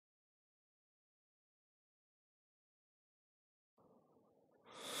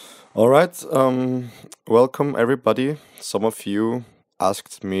All right, welcome everybody. Some of you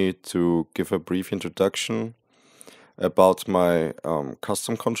asked me to give a brief introduction about my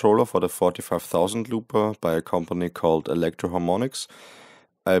custom controller for the 45,000 looper by a company called Electro Harmonix.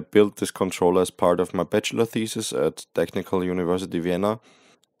 I built this controller as part of my bachelor thesis at Technical University Vienna,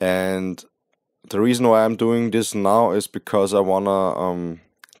 and the reason why I'm doing this now is because I wanna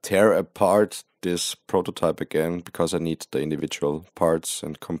tear apart this prototype again because I need the individual parts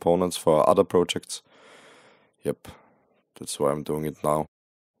and components for other projects. Yep, that's why I'm doing it now.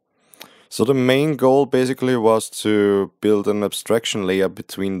 So the main goal basically was to build an abstraction layer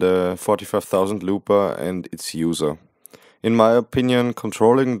between the 45,000 looper and its user. In my opinion,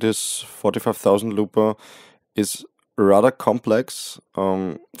 controlling this 45,000 looper is rather complex.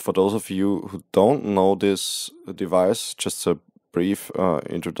 For those of you who don't know this device, just a brief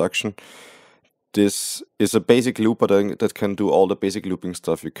introduction. This is a basic looper that can do all the basic looping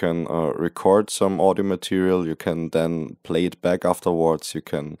stuff. You can record some audio material, you can then play it back afterwards, you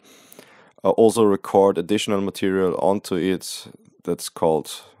can also record additional material onto it. That's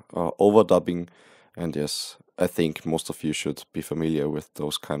called overdubbing. And yes, I think most of you should be familiar with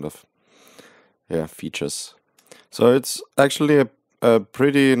those kind of features. So it's actually a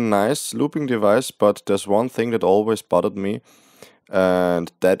pretty nice looping device, but there's one thing that always bothered me,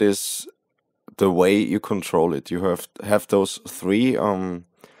 and that is the way you control it. You have those three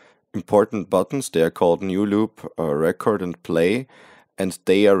important buttons. They are called new loop, record, and play, and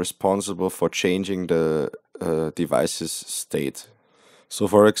they are responsible for changing the device's state. So,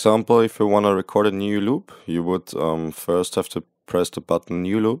 for example, if you want to record a new loop, you would first have to press the button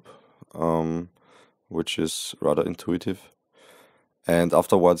new loop, which is rather intuitive. And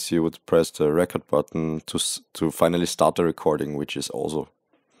afterwards, you would press the record button to finally start the recording, which is also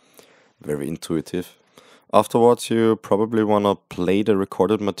very intuitive. Afterwards, you probably want to play the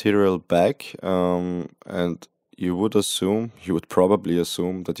recorded material back, and you would probably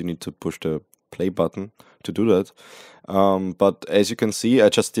assume that you need to push the play button to do that. But as you can see, I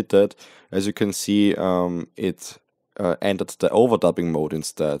just did that. As you can see, it entered the overdubbing mode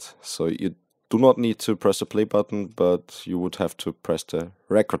instead. So you do not need to press the play button, but you would have to press the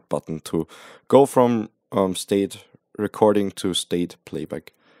record button to go from state recording to state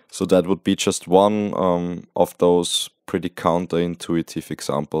playback. So that would be just one of those pretty counterintuitive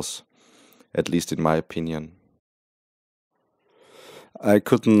examples, at least in my opinion. I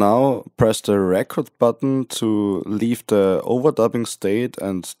could now press the record button to leave the overdubbing state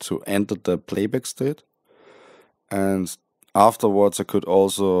and to enter the playback state. And afterwards, I could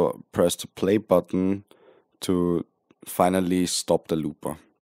also press the play button to finally stop the looper.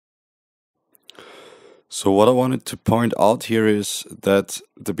 So what I wanted to point out here is that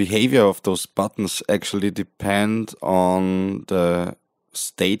the behavior of those buttons actually depend on the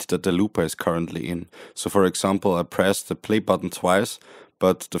state that the looper is currently in. So for example, I pressed the play button twice,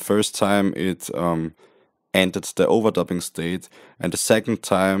 but the first time it entered the overdubbing state, and the second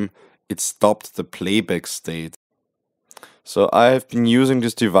time it stopped the playback state. So I've been using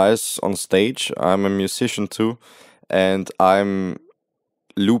this device on stage. I'm a musician too, and I'm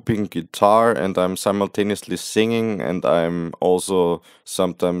looping guitar and I'm simultaneously singing, and I'm also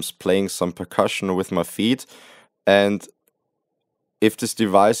sometimes playing some percussion with my feet. And if this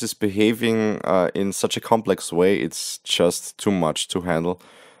device is behaving in such a complex way, it's just too much to handle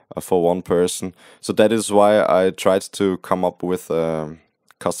for one person. So that is why I tried to come up with a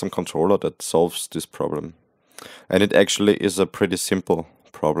custom controller that solves this problem. And it actually is a pretty simple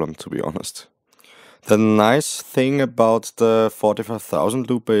problem, to be honest. The nice thing about the 45,000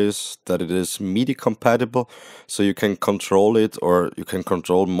 looper is that it is MIDI compatible, so you can control it, or you can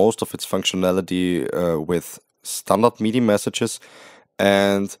control most of its functionality with standard MIDI messages,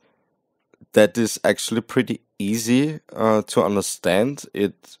 and that is actually pretty easy to understand.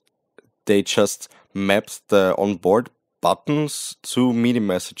 They just mapped the onboard buttons to MIDI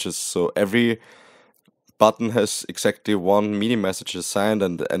messages, so every button has exactly one MIDI message assigned,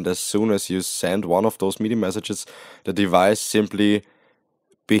 and as soon as you send one of those MIDI messages, the device simply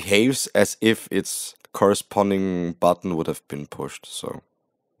behaves as if its corresponding button would have been pushed. So,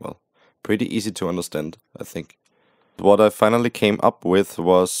 well, pretty easy to understand, I think. What I finally came up with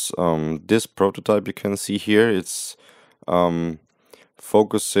was this prototype you can see here. It's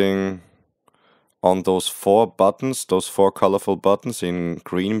focusing on those four buttons, those four colorful buttons in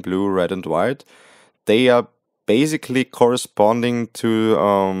green, blue, red, and white. They are basically corresponding to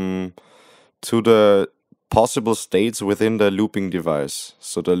the possible states within the looping device.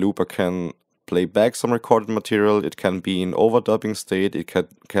 So the looper can play back some recorded material. It can be in overdubbing state. It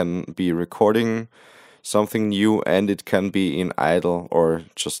can be recording something new, and it can be in idle or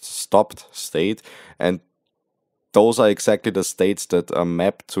just stopped state, and those are exactly the states that are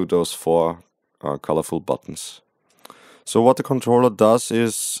mapped to those four colorful buttons. So what the controller does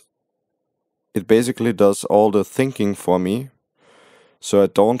is it basically does all the thinking for me, so I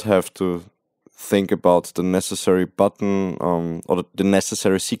don't have to think about the necessary button or the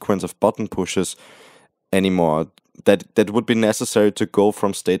necessary sequence of button pushes anymore. That would be necessary to go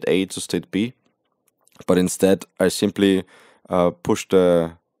from state A to state B, but instead I simply push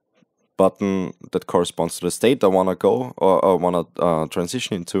the button that corresponds to the state I want to go or want to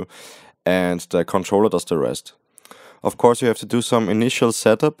transition into, and the controller does the rest. Of course, you have to do some initial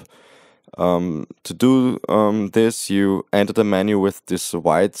setup. To do this, you enter the menu with this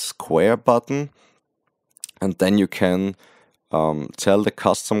white square button, and then you can tell the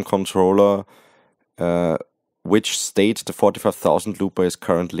custom controller which state the 45,000 looper is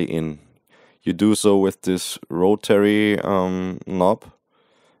currently in. You do so with this rotary knob,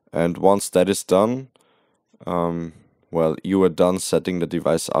 and once that is done, well, you are done setting the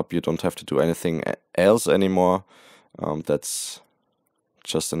device up. You don't have to do anything else anymore. That's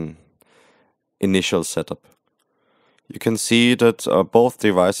just an initial setup. You can see that both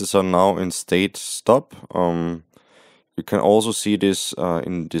devices are now in state stop. You can also see this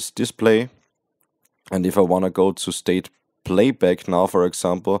in this display. And if I want to go to state playback now, for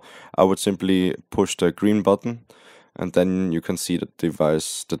example, I would simply push the green button, and then you can see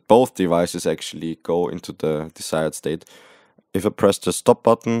that both devices actually go into the desired state. If I press the stop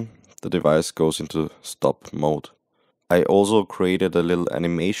button, the device goes into stop mode. I also created a little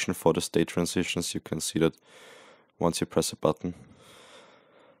animation for the state transitions. You can see that once you press a button.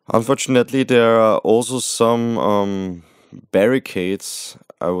 Unfortunately, there are also some barricades,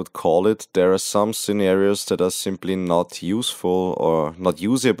 I would call it. There are some scenarios that are simply not useful or not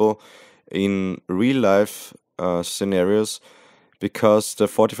usable in real life scenarios, because the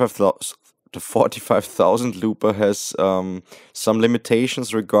 45,000 looper has some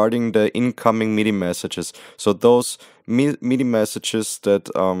limitations regarding the incoming MIDI messages. So those MIDI messages that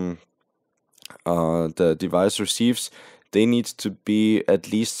the device receives, they need to be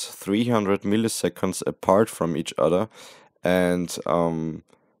at least 300 milliseconds apart from each other. And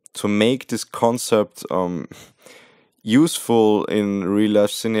to make this concept useful in real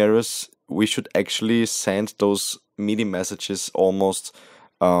life scenarios, we should actually send those MIDI messages almost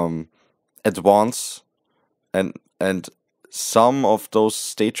at once, and some of those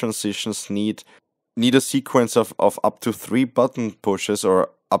state transitions need a sequence of up to 3 button pushes or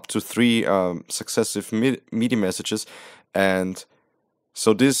up to 3 successive MIDI messages, and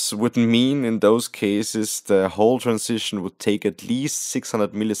so this would mean in those cases the whole transition would take at least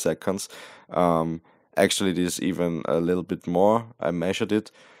 600 milliseconds. Actually, this is even a little bit more. I measured it,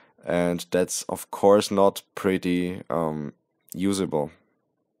 and that's of course not pretty usable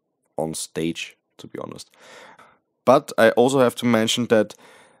on stage, to be honest. But I also have to mention that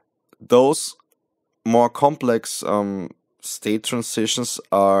those more complex state transitions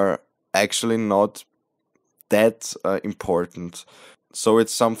are actually not that important. So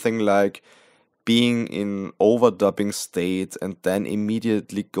it's something like being in overdubbing state and then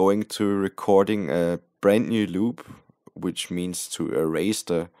immediately going to recording a brand new loop, which means to erase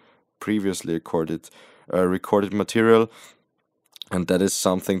the previously recorded material, and that is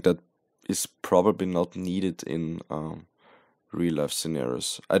something that is probably not needed in real life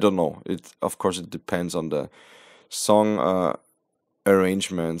scenarios. I don't know. Of course it depends on the song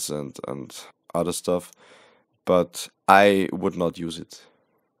arrangements and other stuff, but I would not use it.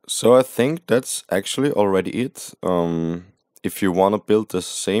 So I think that's actually already it. If you want to build the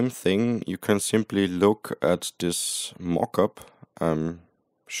same thing, you can simply look at this mockup I'm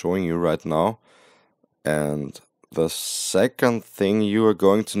showing you right now. And the second thing you are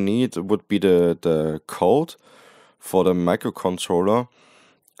going to need would be the code for the microcontroller.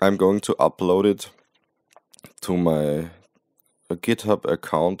 I'm going to upload it to my GitHub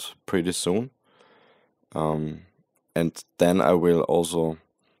account pretty soon. And then I will also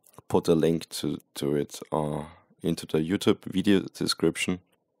put a link to it into the YouTube video description.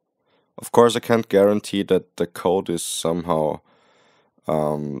 Of course, I can't guarantee that the code is somehow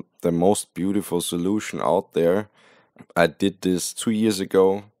the most beautiful solution out there. I did this 2 years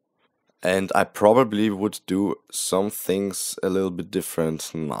ago, and I probably would do some things a little bit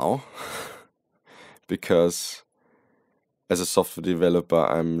different now. Because as a software developer,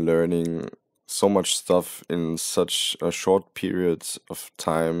 I'm learning so much stuff in such a short period of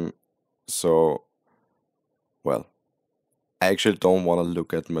time. So, well, I actually don't want to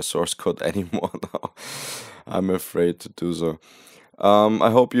look at my source code anymore now. I'm afraid to do so. I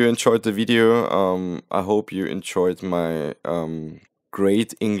hope you enjoyed the video. I hope you enjoyed my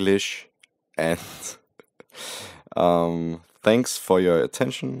great English, and thanks for your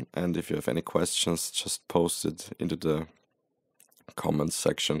attention. And if you have any questions, just post it into the comments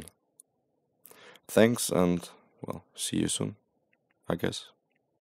section. Thanks, and well, see you soon, I guess.